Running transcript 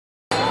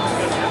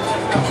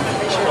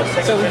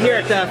So we're here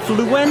at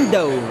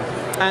Fluendo,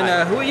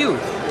 and who are you?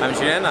 I'm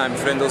Julien, I'm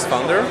Fluendo's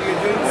founder.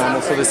 I'm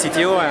also the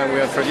CTO, and we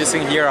are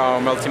producing here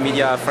our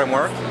multimedia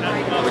framework,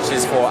 which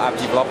is for app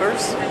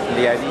developers.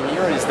 The idea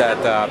here is that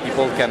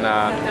people can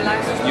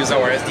use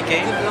our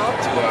SDK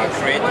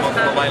to create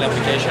mobile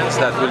applications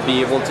that will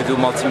be able to do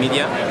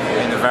multimedia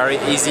in a very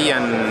easy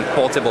and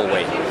portable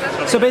way.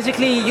 So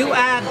basically you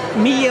add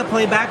media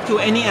playback to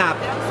any app.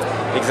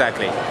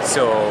 Exactly.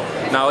 So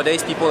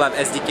nowadays people have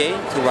SDK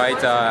to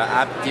write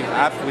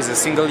app with a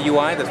single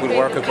UI that will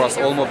work across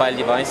all mobile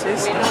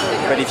devices.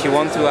 But if you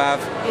want to have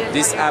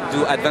this app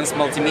do advanced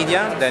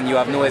multimedia, then you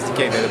have no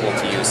SDK available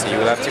to you. So you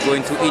will have to go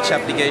into each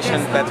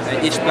application,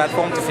 each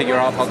platform to figure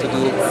out how to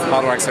do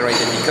hardware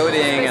accelerated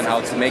decoding and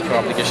how to make your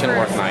application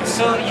work nice.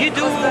 So you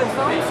do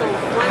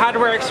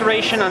hardware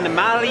acceleration on the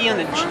Mali, on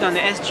the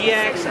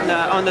SGX,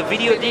 on the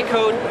video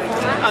decode,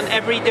 on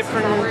every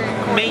different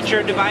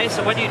major device.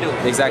 So what do you do?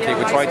 Exactly.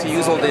 We try to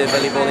use all the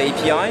available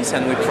APIs,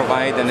 and we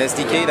provide an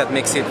SDK that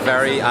makes it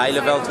very high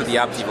level to the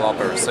app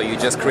developers. So you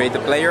just create the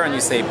player and you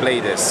say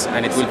play this,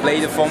 and it will play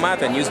the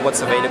format and use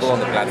what's available on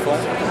the platform.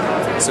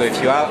 So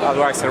if you have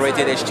hardware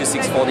accelerated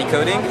H.264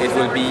 decoding, it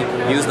will be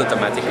used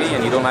automatically,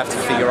 and you don't have to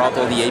figure out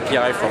all the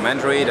API from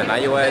Android and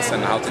iOS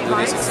and how to do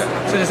this, etc.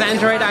 So there's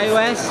Android,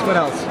 iOS, what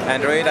else?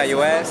 Android,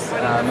 iOS,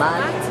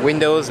 Mac,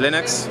 Windows,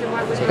 Linux.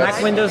 Mac,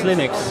 Windows,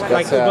 Linux,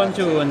 like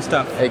Ubuntu and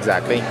stuff.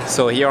 Exactly.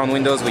 So here on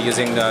Windows we're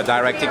using the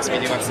DirectX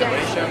video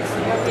acceleration.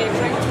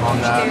 On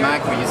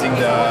Mac we're using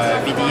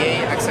the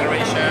VDA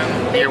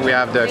acceleration. Here we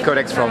have the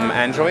codecs from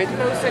Android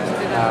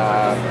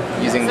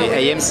using the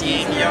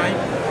AMC API.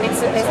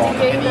 So on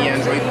any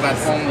Android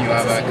platform you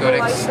have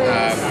codecs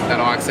that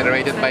are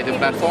accelerated by the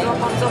platform,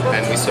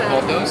 and we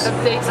support those.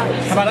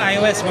 How about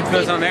iOS? What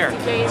goes on there?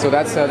 So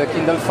that's the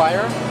Kindle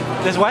Fire.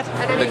 There's what?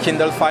 The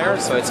Kindle Fire,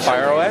 so it's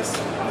Fire OS,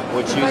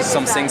 which uses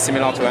something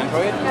similar to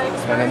Android.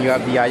 And then you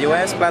have the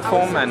iOS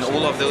platform, and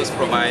all of those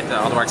provide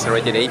hardware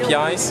accelerated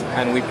APIs,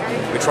 and we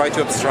try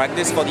to abstract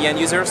this for the end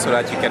user so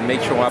that you can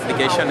make your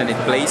application and it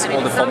plays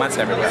all the formats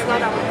everywhere.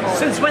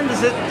 Since when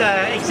does it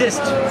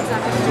exist?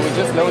 So we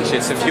just launched it.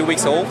 It's a few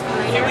weeks old.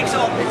 A few weeks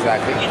old?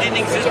 Exactly. It didn't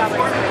exist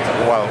before?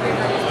 Well,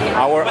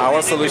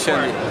 our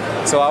solution.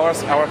 So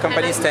our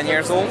company is 10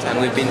 years old,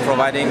 and we've been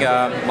providing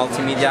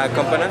multimedia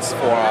components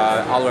for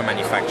hardware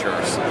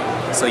manufacturers.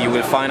 So you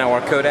will find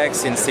our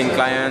codecs in thin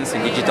clients,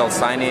 in digital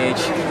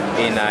signage,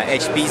 in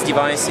HP's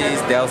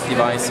devices, Dell's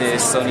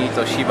devices, Sony,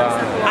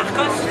 Toshiba.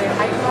 Arcos?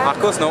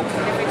 Arcos, no.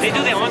 They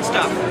do their own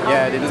stuff.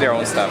 Yeah, they do their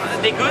own stuff.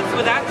 Are they good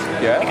with that?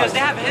 Yeah. Because they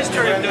have a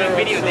history of doing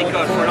video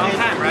decode for a long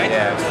time, right?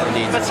 Yeah,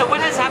 indeed. But so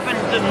what has happened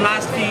in the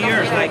last few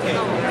years? Like,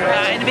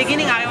 in the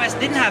beginning iOS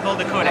didn't have all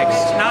the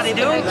codecs. Now they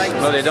do?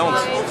 No, they don't.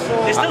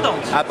 They still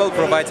don't. Apple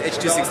provides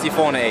H.264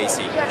 on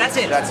AAC. That's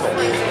it? That's all.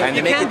 And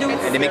they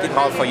make it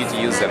hard for you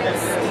to use them.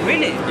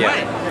 Really? Yeah.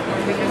 Why?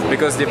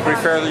 Because they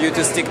prefer you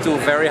to stick to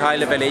very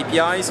high-level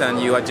APIs,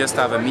 and you just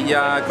have a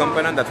media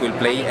component that will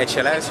play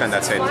HLS, and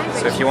that's it.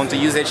 So if you want to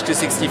use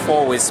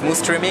H.264 with smooth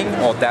streaming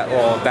or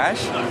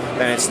Dash,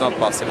 then it's not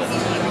possible.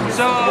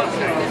 So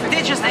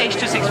they're just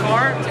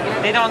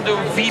H.264. They don't do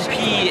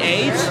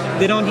VP8.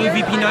 They don't do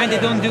VP9. They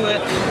don't do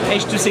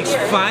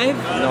H.265.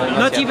 No,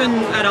 not even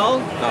at all.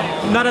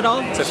 No. Not at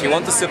all. So if you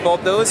want to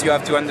support those, you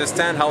have to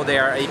understand how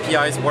their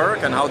APIs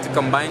work and how to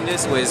combine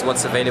this with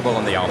what's available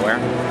on the hardware.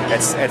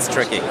 It's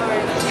tricky.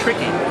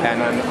 Tricky.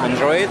 And on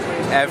Android,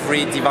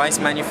 every device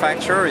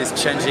manufacturer is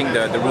changing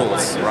the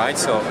rules, right?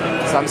 So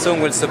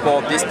Samsung will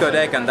support this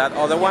codec and that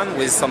other one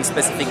with some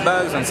specific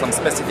bugs and some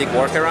specific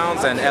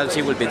workarounds, and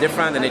LG will be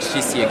different, and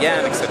HTC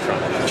again, etc.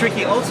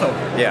 Tricky also.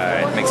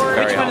 Yeah, it makes it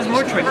very hard. Which one is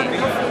more tricky?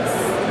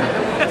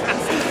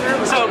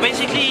 So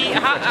basically,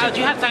 do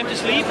you have time to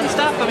sleep and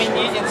stuff? I mean,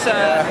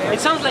 it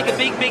sounds like a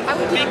big thing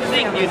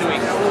you're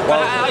doing.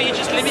 But are you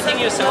just limiting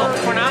yourself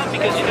for now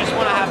because you just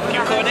want to have a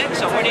few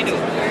codecs, or what do you do?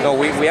 No,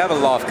 we have a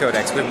lot of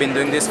codecs. We've been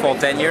doing this for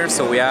 10 years,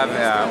 so we have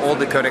all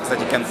the codecs that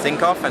you can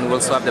think of, and we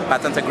also have the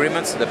patent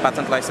agreements, the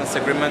patent license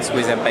agreements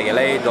with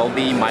MPEG-LA,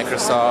 Dolby,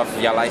 Microsoft,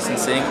 via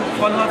licensing.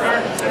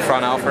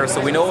 Fraunhofer.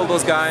 So we know all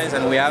those guys,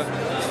 and we have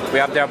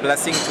their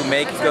blessing to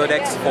make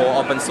codecs for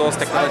open source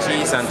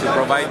technologies and to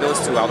provide those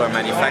to other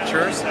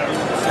manufacturers.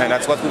 And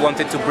that's what we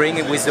wanted to bring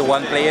with the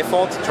Oneplay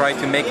effort, try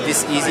to make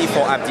this easy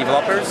for app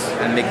developers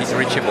and make it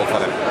reachable for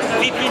them.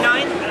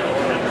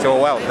 VP9? So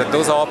well,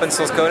 those are open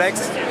source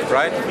codecs,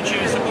 right? Which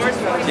you support?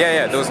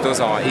 Yeah, those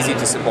are easy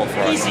to support for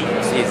us. Easy?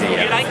 Easy,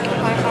 yeah. You like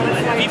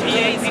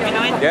VP8,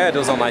 VP9? Yeah,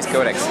 those are nice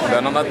codecs.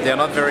 They're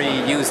not very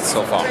used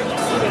so far.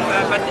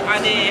 But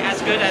are they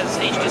as good as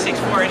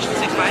H.264,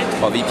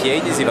 H.265? Well,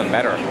 VP8 is even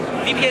better.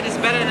 VP8 is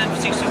better than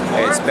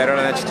H.264? It's better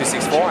than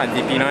H.264, and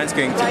VP9 is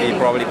going to be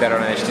probably better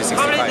than H.265.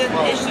 Probably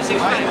than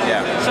H.265?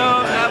 Yeah. So,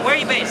 where are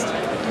you based?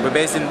 We're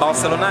based in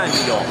Barcelona and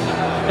New York.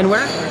 And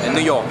where? In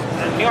New York.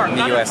 New York, in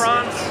the not US. in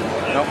France?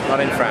 No, not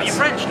in France. You're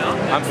French, no?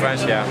 I'm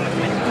French, yeah.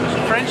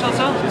 French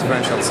also? She's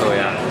French also,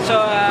 yeah. So,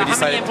 we how many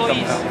decided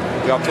employees? to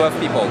come. We are 12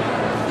 people.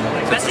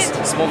 So That's it's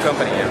it? a small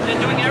company, yeah. They're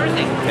doing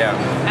everything? Yeah.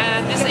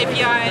 And this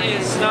API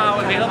is now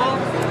available?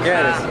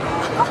 Yeah, it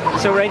is.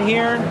 So right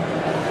here,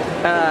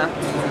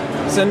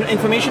 some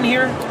information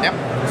here. Yep.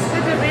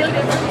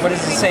 What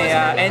does it say?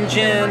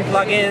 Engine,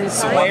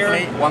 plugins,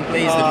 where?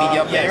 Oneplay is the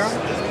media player.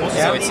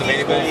 So it's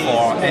available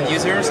for end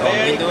users on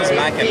Windows,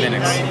 Mac, and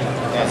Linux.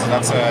 Yeah, so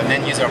that's an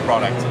end user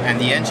product. And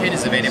the engine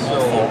is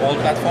available for all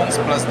platforms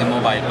plus the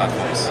mobile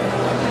platforms.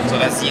 So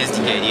that's the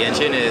SDK. The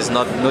engine is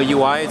no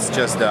UI, it's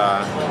just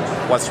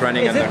what's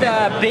running under. Is it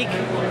a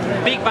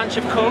big bunch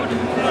of code?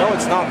 No,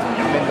 it's not.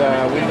 I mean,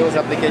 the Windows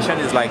application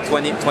is like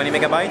 20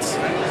 megabytes.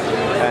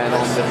 And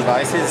on the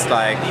devices,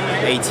 like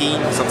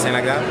 18, something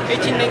like that.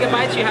 18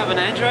 megabytes, you have an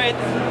Android?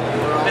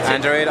 That's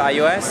Android,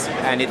 iOS,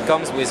 and it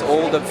comes with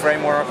all the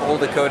framework, all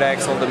the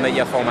codecs, all the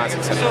media formats,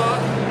 etc.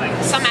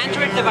 So, some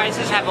Android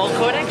devices have all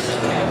codecs?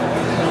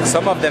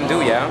 Some of them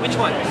do, yeah. Which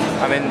one?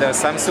 I mean, the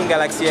Samsung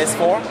Galaxy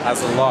S4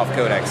 has a lot of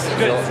codecs.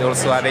 Good. They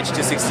also have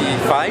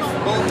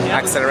H.265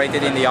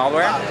 accelerated in the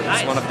hardware. Nice.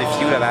 It's one of the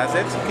few that has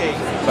it. Okay.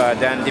 But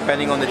then,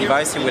 depending on the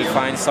device, you will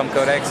find some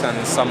codecs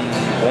and some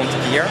won't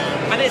appear.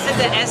 But is it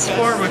the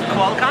S4 with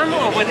Qualcomm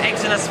or with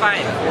Exynos 5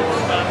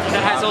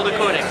 that has all the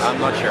codecs? I'm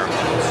not sure.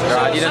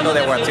 I didn't know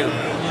there were two.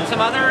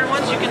 Some other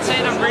ones you can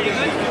say that are really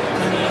good?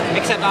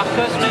 Except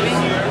Arcos, maybe?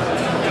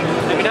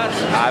 Maybe not?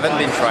 I haven't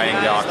been trying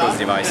the Arcos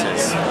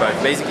devices, but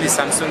basically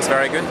Samsung's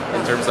very good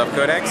in terms of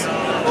codecs.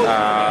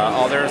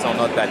 Others are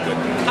not that good.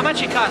 How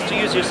much it costs to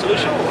use your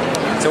solution?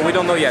 So we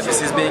don't know yet.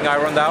 This is being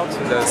ironed out.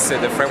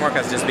 The framework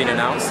has just been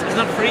announced. It's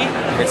not free?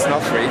 It's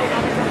not free.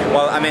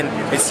 Well, I mean,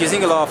 it's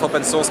using a lot of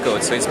open source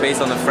code, so it's based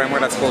on a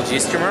framework that's called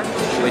GStreamer,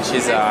 which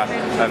is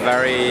a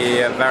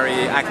very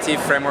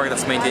active framework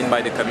that's maintained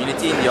by the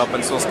community, in the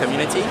open source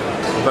community.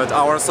 But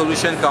our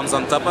solution comes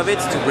on top of it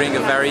to bring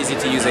a very easy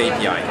to use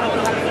API.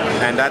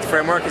 And that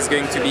framework is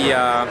going to be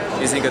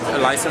using a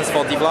license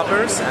for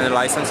developers and a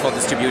license for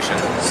distribution.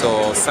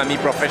 So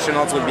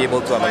semi-professionals will be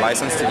able to have a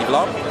license to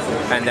develop,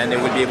 and then they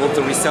will be able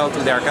to resell to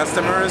their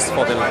customers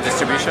for the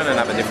distribution and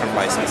have a different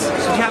license. So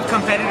do you have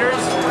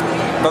competitors?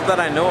 Not that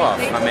I know of.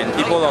 I mean,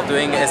 people are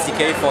doing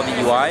SDK for the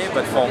UI,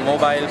 but for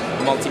mobile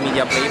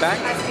multimedia playback,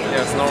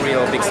 there's no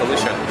real big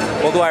solution.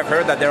 Although I've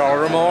heard that there are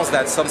rumors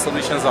that some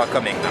solutions are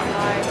coming now.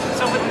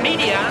 So with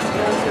media,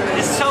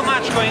 there's so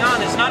much going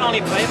on. It's not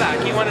only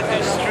playback. You want to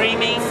do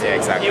streaming. Yeah,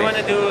 exactly. You want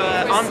to do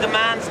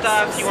on-demand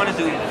stuff. You want to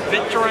do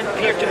BitTorrent,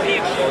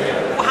 peer-to-peer.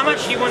 How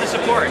much do you want to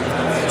support?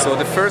 So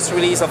the first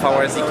release of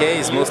our SDK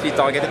is mostly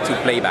targeted to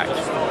playback.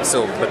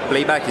 So, but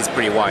playback is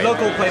pretty wide.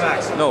 Local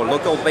playbacks? No,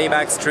 local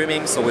playback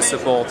streaming. So we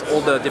support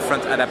all the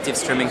different adaptive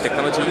streaming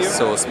technologies.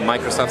 So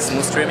Microsoft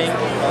Smooth Streaming,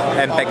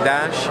 MPEG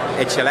Dash,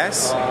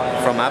 HLS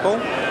from Apple.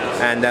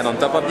 And then on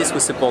top of this, we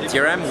support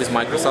DRM with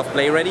Microsoft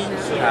Play Ready.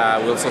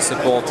 We also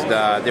support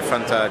the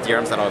different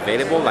DRMs that are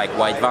available, like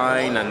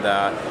Whitevine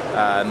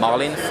and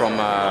Marlin from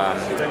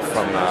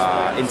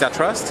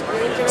Intertrust.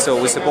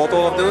 So we support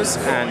all of those,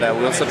 and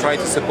we also try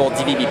to support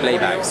DVB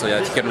playback, so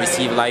that you can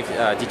receive live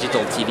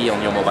digital TV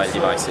on your mobile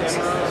devices.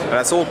 But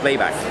that's all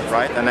playback,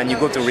 right? And then you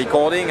go to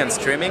recording and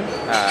streaming,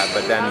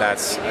 but then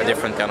that's a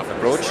different kind of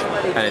approach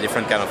and a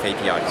different kind of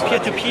API.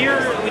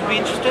 Peer-to-peer would be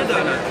interested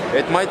or not?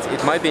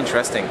 It might be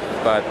interesting,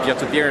 but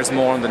peer-to-peer is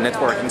more on the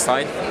networking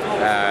side.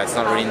 It's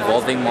not really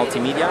involving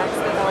multimedia,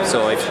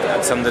 so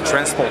it's on the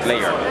transport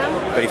layer.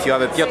 But if you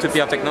have a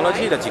peer-to-peer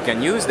technology that you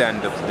can use,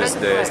 then the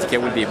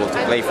SDK will be able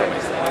to play from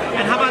it.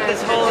 And how about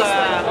this whole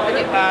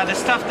the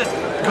stuff that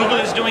Google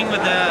is doing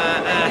with the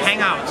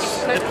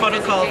Hangouts, the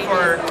protocol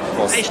for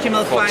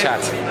HTML5? For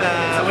chat.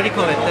 What do you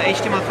call it? The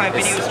HTML5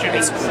 video streaming.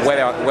 It's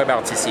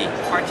WebRTC.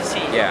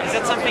 RTC. Yeah. Is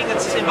that something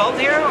that's involved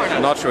here or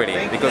not? Not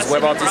really, because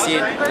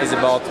WebRTC is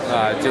about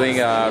doing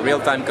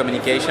real-time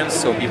communications,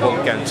 so people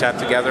can chat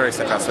together,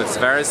 etc. So it's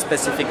very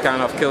specific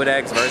kind of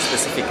codecs, very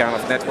specific kind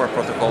of network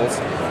protocols,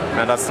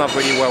 and that's not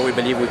really where we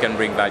believe we can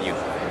bring value.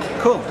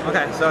 Cool.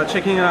 Okay, so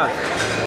checking it out.